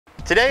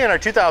Today in our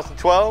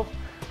 2012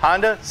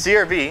 Honda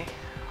CRV,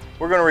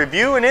 we're going to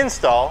review and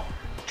install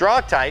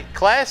Draw-Tite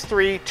Class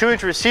 3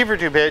 2-inch receiver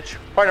tube hitch,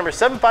 part number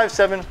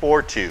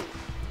 75742.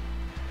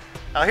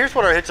 Now here's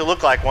what our hitch will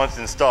look like once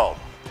installed.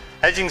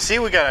 As you can see,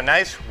 we got a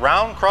nice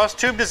round cross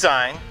tube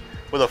design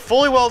with a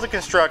fully welded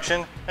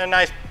construction and a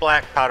nice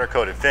black powder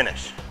coated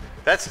finish.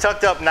 That's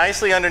tucked up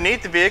nicely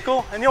underneath the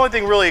vehicle, and the only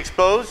thing really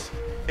exposed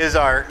is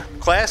our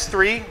Class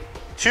 3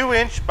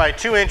 2-inch by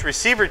 2-inch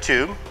receiver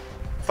tube,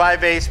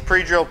 5/8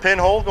 pre-drilled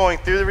pinhole going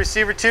through the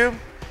receiver tube,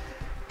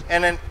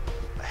 and a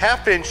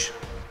 1/2-inch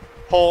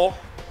hole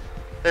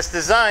that's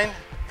designed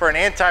for an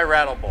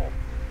anti-rattle bolt.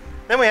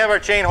 Then we have our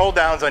chain hold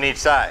downs on each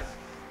side.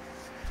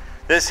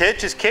 This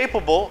hitch is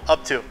capable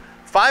up to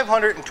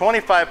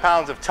 525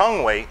 pounds of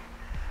tongue weight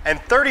and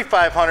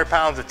 3,500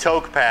 pounds of tow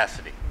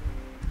capacity.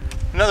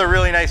 Another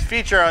really nice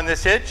feature on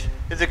this hitch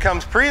is it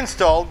comes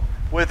pre-installed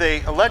with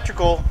an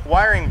electrical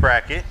wiring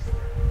bracket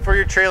for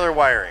your trailer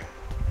wiring.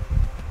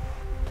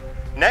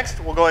 Next,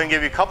 we'll go ahead and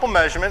give you a couple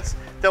measurements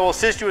that will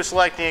assist you with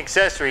selecting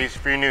accessories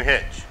for your new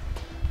hitch.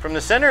 From the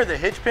center of the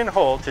hitch pin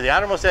hole to the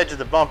outermost edge of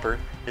the bumper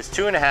is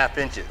 2.5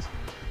 inches.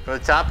 From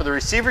the top of the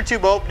receiver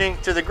tube opening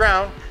to the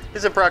ground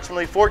is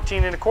approximately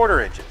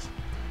 14.25 inches.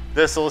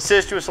 This will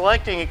assist you with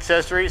selecting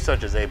accessories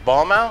such as a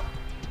ball mount,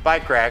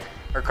 bike rack,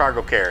 or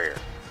cargo carrier.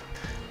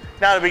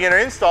 Now to begin our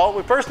install,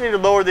 we first need to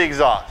lower the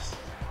exhaust.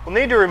 We'll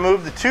need to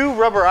remove the 2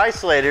 rubber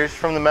isolators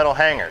from the metal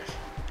hangers.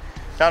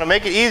 Now to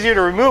make it easier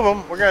to remove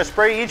them, we're going to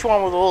spray each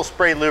one with a little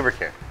spray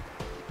lubricant.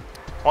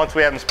 Once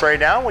we have them sprayed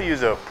down, we'll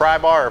use a pry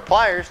bar or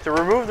pliers to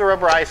remove the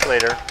rubber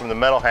isolator from the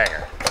metal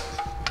hanger.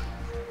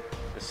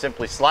 Just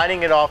simply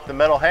sliding it off the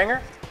metal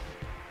hanger,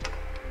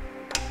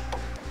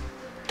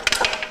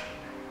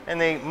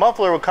 and the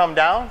muffler will come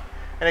down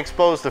and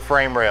expose the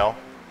frame rail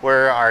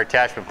where our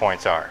attachment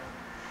points are.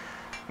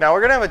 Now we're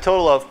going to have a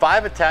total of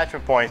 5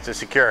 attachment points to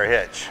secure our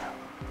hitch.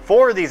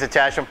 4 of these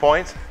attachment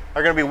points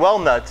are going to be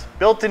weld nuts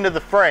built into the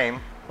frame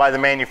by the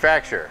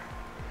manufacturer.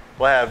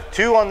 We'll have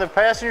 2 on the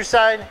passenger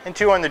side and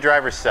 2 on the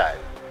driver's side.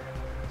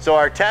 So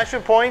our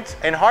attachment points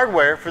and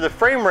hardware for the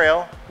frame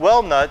rail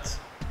weld nuts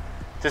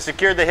to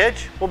secure the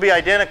hitch will be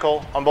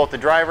identical on both the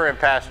driver and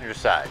passenger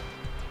side.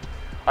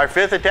 Our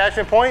 5th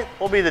attachment point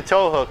will be the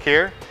tow hook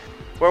here,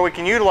 where we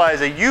can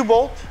utilize a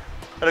U-bolt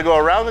that'll go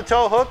around the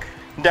tow hook,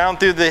 down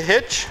through the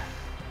hitch.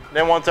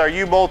 Then once our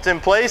U-bolt's in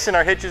place and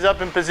our hitch is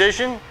up in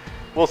position,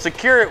 we'll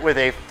secure it with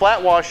a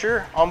flat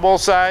washer on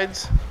both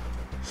sides,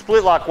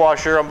 split lock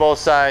washer on both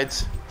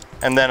sides,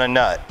 and then a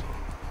nut.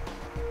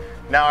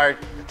 Now our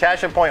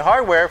attachment point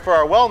hardware for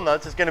our weld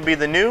nuts is going to be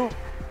the new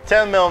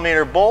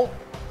 10mm bolt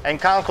and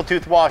conical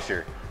tooth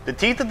washer. The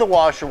teeth of the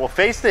washer will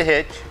face the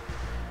hitch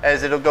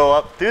as it'll go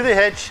up through the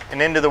hitch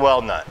and into the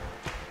weld nut.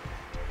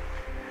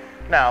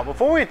 Now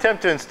before we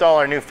attempt to install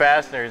our new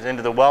fasteners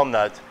into the weld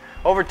nuts,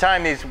 over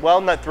time these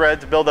weld nut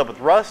threads build up with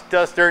rust,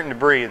 dust, dirt, and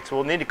debris, and so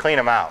we'll need to clean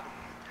them out.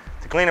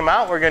 To clean them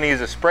out, we're going to use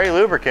a spray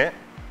lubricant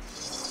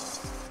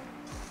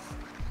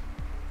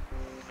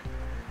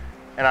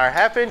and our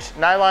 1/2-inch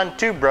nylon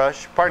tube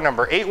brush, part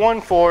number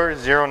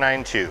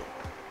 814092.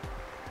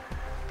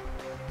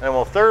 And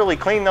we'll thoroughly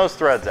clean those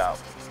threads out.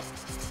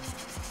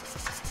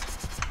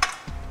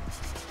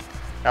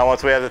 Now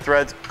once we have the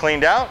threads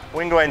cleaned out,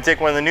 we can go ahead and take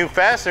one of the new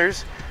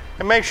fasteners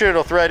and make sure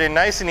it'll thread in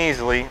nice and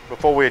easily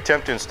before we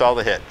attempt to install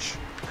the hitch.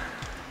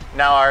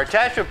 Now our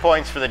attachment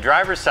points for the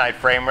driver's side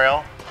frame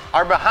rail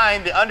are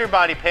behind the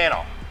underbody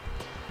panel.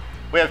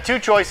 We have 2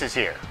 choices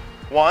here.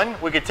 One,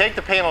 we could take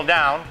the panel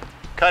down,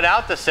 cut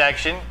out the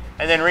section,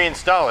 and then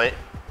reinstall it.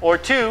 Or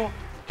 2,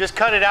 just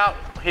cut it out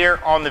here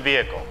on the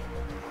vehicle.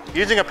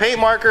 Using a paint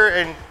marker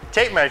and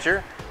tape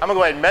measure, I'm going to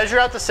go ahead and measure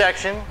out the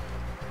section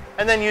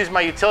and then use my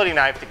utility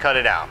knife to cut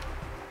it out.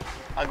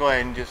 I'll go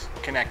ahead and just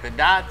connect the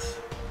dots.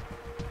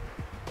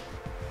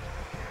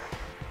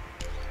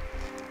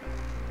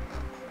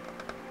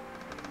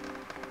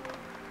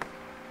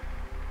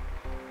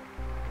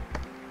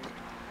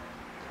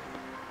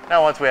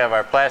 Now once we have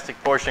our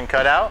plastic portion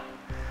cut out,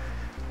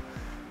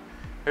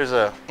 there's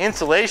an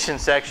insulation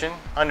section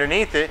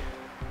underneath it,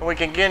 and we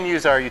can again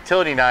use our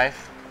utility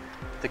knife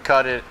to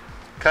cut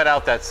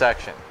out that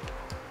section.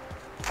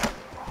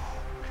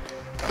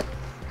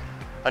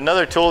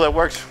 Another tool that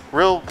works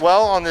real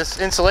well on this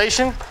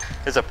insulation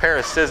is a pair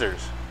of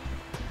scissors.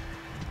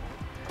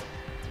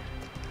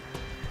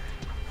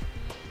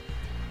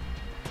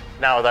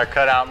 Now with our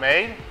cutout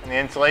made and the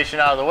insulation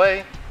out of the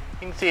way,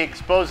 you can see it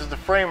exposes the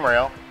frame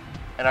rail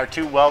and our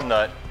 2 weld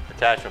nut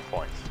attachment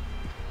points.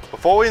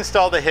 Before we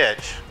install the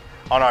hitch,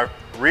 on our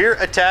rear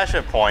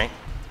attachment point,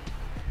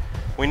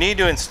 we need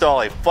to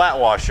install a flat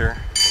washer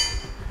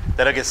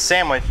that'll get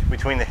sandwiched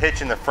between the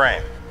hitch and the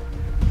frame.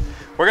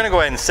 We're going to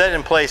go ahead and set it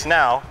in place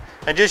now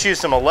and just use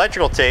some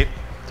electrical tape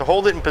to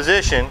hold it in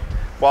position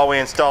while we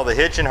install the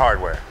hitch and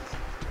hardware.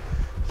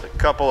 So a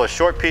couple of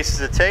short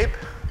pieces of tape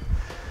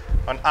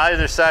on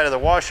either side of the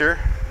washer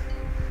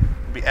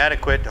will be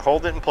adequate to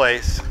hold it in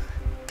place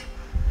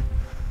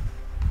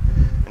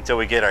until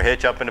we get our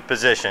hitch up into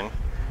position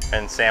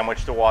and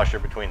sandwich the washer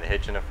between the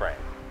hitch and the frame.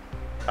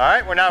 All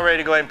right, we're now ready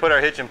to go ahead and put our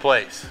hitch in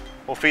place.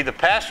 We'll feed the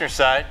passenger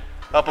side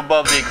up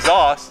above the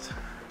exhaust,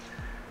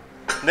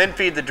 then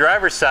feed the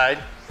driver's side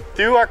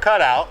through our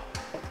cutout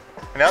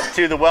and up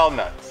to the weld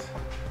nuts.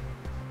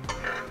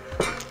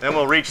 Then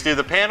we'll reach through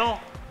the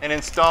panel and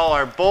install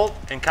our bolt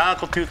and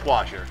conical tooth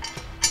washer.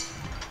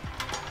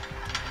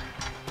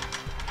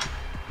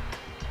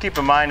 Keep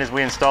in mind as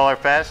we install our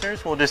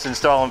fasteners, we'll just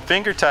install them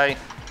finger tight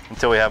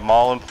until we have them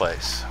all in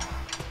place.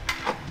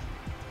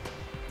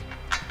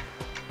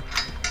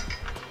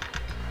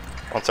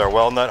 Once our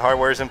weld nut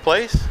hardware is in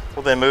place,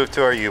 we'll then move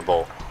to our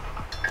U-bolt.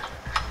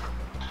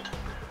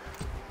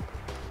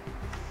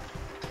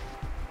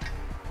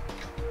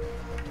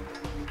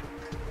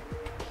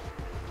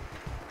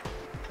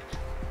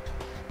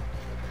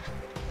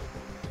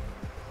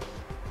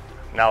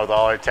 Now with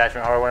all our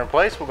attachment hardware in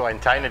place, we'll go ahead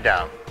and tighten it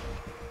down.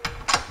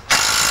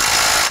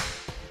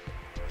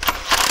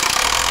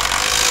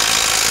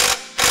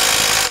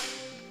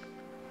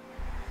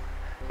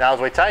 Now as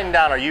we tighten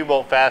down our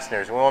U-bolt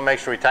fasteners, we want to make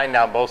sure we tighten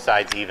down both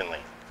sides evenly.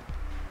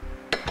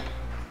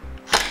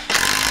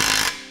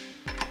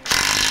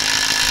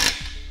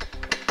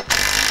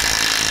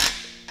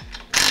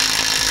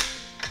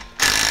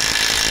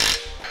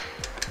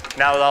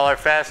 Now with all our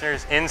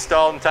fasteners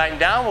installed and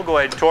tightened down, we'll go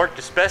ahead and torque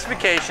to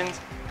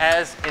specifications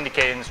as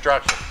indicated in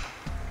instructions.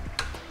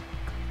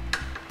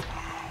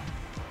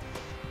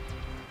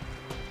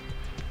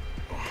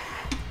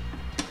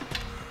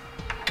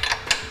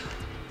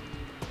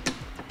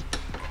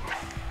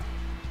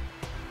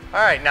 All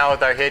right, now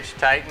with our hitch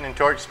tightened and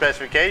torque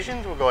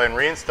specifications, we'll go ahead and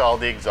reinstall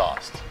the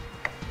exhaust.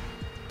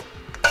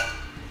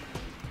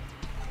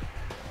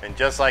 And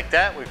just like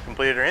that, we've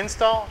completed our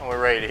install and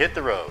we're ready to hit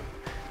the road.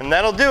 And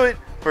that'll do it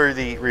for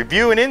the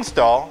review and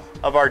install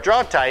of our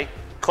Draw-Tite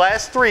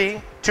Class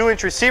 3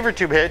 2-inch receiver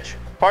tube hitch,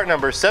 part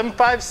number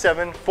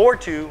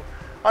 75742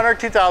 on our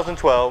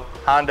 2012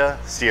 Honda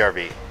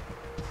CRV.